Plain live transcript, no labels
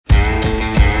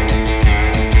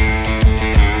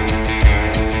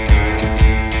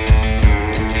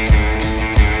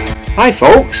Hi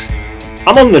folks,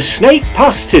 I'm on the Snake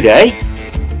Pass today.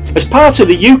 As part of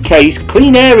the UK's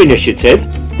Clean Air Initiative,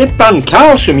 they've banned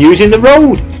cars from using the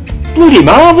road. Bloody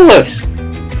marvellous!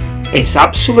 It's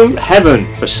absolute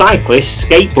heaven for cyclists,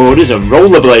 skateboarders and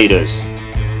rollerbladers.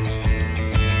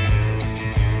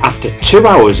 After 2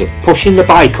 hours of pushing the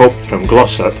bike up from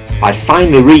Glossop, I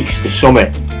finally reached the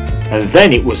summit, and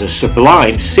then it was a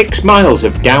sublime 6 miles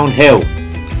of downhill,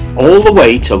 all the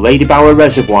way to Ladybower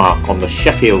Reservoir on the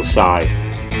Sheffield side.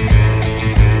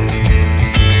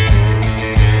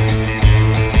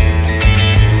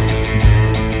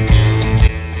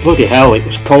 Bloody hell, it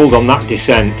was cold on that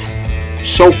descent.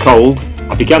 So cold,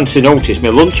 I began to notice my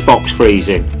lunchbox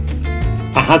freezing.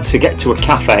 I had to get to a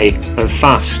cafe and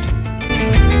fast.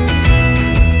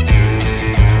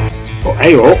 But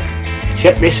hey up,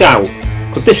 check this out.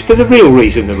 Could this be the real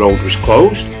reason the road was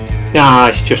closed? Nah,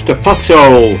 it's just a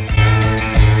pothole.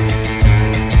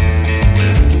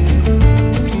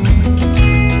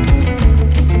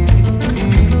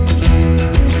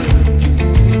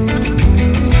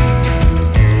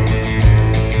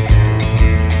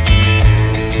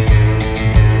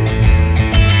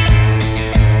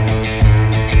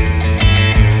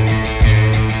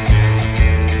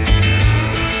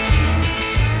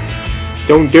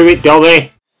 Don't do it,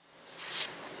 Dolly.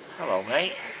 Hello,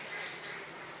 mate.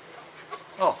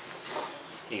 Oh,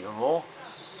 even more.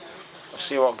 Let's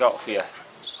see what I've got for you.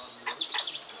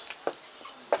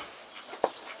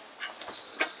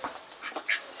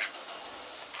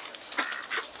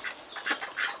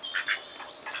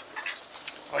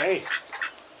 Hey.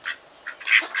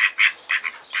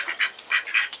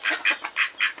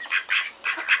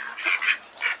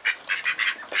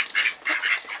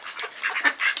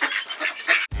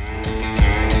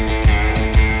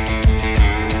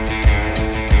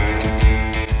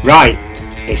 Right,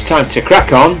 it's time to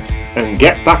crack on and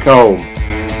get back home.